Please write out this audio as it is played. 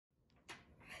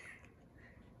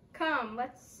Come,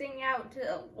 let's sing out to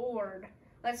the Lord.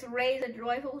 Let's raise a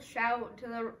joyful shout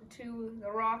to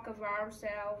the rock of our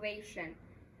salvation.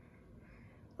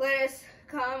 Let us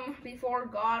come before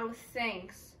God with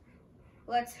thanks.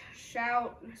 Let's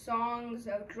shout songs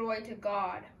of joy to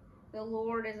God. The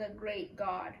Lord is a great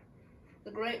God, the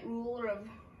great ruler of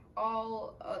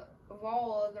all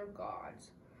other gods.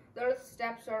 The earth's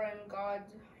steps are in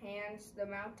God's hands. The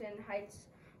mountain heights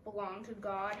belong to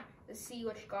God. The sea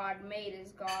which God made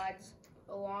is God's,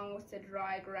 along with the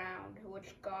dry ground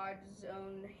which God's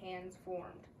own hands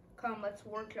formed. Come, let's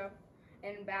worship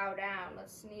and bow down.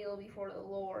 Let's kneel before the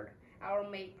Lord, our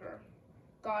Maker.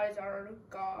 God is our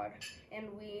God, and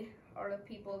we are the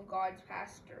people of God's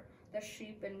pasture, the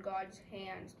sheep in God's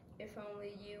hands. If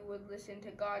only you would listen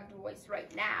to God's voice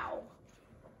right now.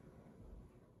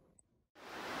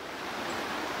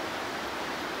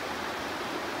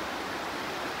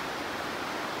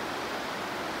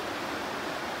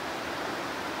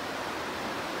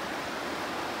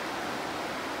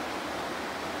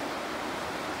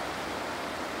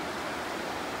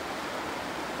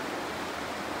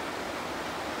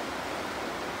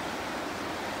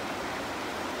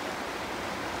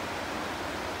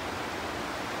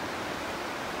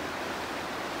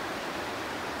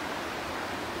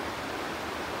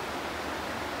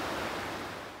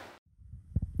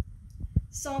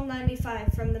 Psalm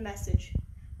 95 from the Message.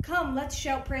 Come, let's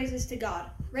shout praises to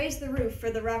God. Raise the roof for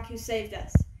the rock who saved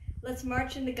us. Let's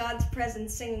march into God's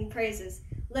presence singing praises,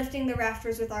 lifting the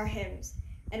rafters with our hymns.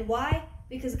 And why?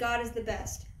 Because God is the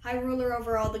best, high ruler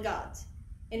over all the gods.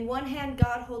 In one hand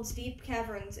God holds deep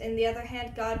caverns, in the other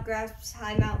hand God grasps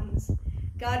high mountains.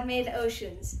 God made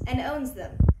oceans, and owns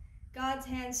them. God's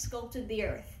hands sculpted the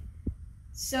earth.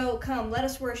 So come, let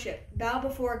us worship, bow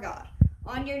before God,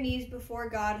 on your knees before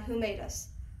God who made us.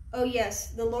 Oh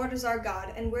yes, the Lord is our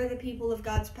God, and we're the people of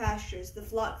God's pastures, the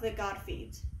flock that God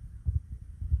feeds.